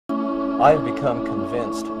I've become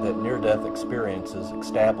convinced that near-death experiences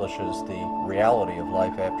establishes the reality of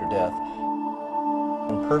life after death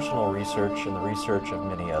in personal research and the research of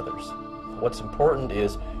many others. What's important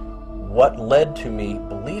is what led to me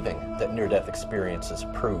believing that near-death experiences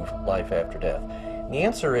prove life after death. And the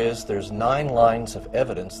answer is there's 9 lines of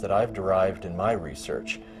evidence that I've derived in my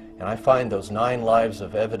research, and I find those 9 lines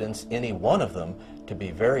of evidence, any one of them, to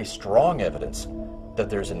be very strong evidence that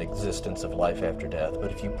there's an existence of life after death.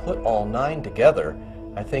 But if you put all 9 together,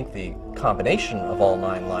 I think the combination of all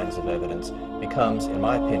 9 lines of evidence becomes, in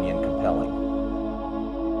my opinion, compelling.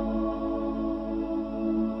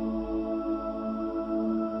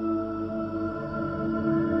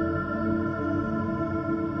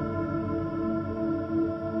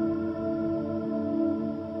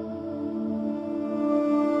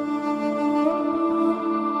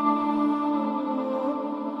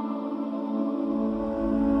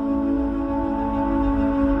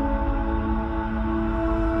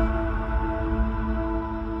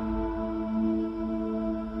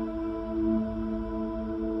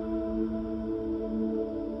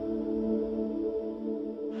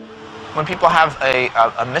 When people have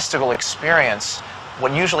a mystical experience,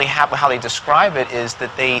 what usually happens, how they describe it, is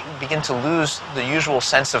that they begin to lose the usual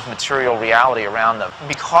sense of material reality around them.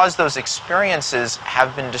 Because those experiences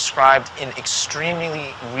have been described in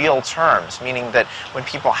extremely real terms, meaning that when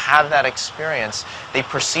people have that experience, they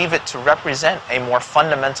perceive it to represent a more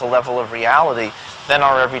fundamental level of reality than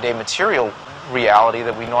our everyday material reality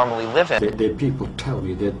that we normally live in. The people tell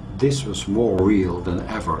me that this was more real than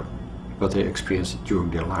ever, but they experienced it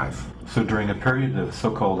during their life. So during a period of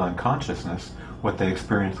so-called unconsciousness, what they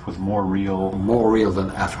experienced was more real? More real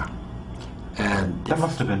than ever. And that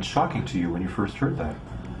must have been shocking to you when you first heard that.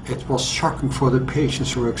 It was shocking for the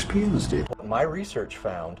patients who experienced it. What my research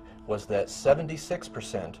found was that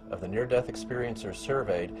 76% of the near-death experiencers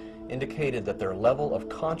surveyed indicated that their level of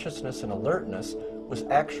consciousness and alertness was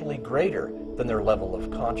actually greater than their level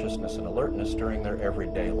of consciousness and alertness during their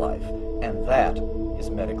everyday life. And that is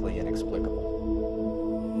medically inexplicable.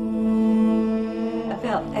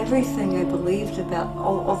 About everything I believed, about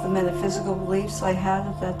all the metaphysical beliefs I had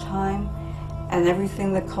at that time, and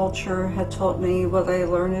everything the culture had taught me, what I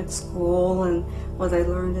learned at school and what I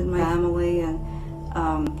learned in my family, and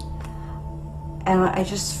I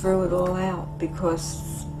just threw it all out,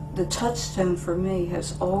 because the touchstone for me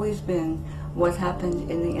has always been what happened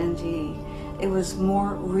in the NDE. It was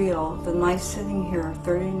more real than my sitting here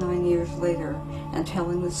 39 years later and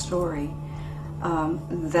telling the story.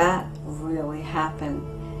 That really happened.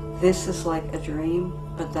 This is like a dream,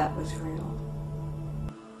 but that was real.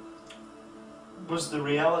 Was the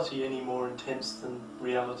reality any more intense than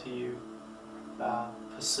reality you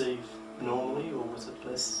perceive normally, or was it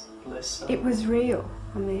less? It was real.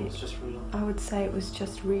 I mean, it was just real. I would say it was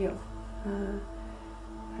just real. I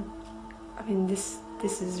mean, this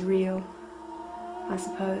is real, I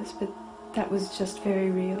suppose, but that was just very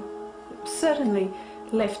real. It certainly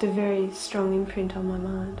left a very strong imprint on my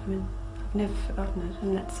mind. I mean, I've never forgotten it,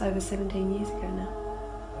 and that's over 17 years ago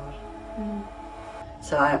now.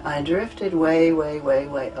 So I drifted way, way, way,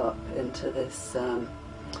 way up into this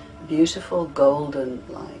beautiful golden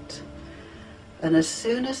light. And as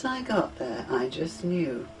soon as I got there, I just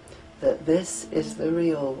knew that this is the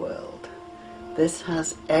real world. This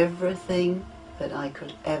has everything that I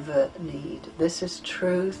could ever need. This is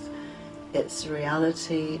truth. It's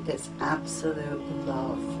reality, it's absolute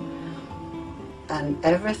love. And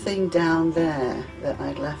everything down there that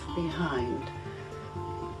I'd left behind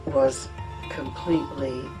was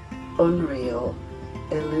completely unreal,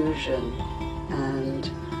 illusion, and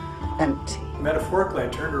empty. Metaphorically, I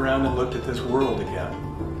turned around and looked at this world again.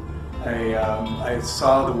 I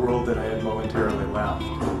saw the world that I had momentarily left.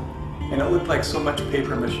 And it looked like so much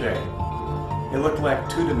paper mache. It looked like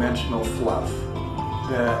two-dimensional fluff.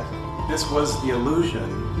 That this was the illusion,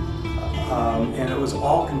 and it was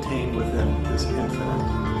all contained within this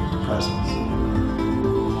infinite presence.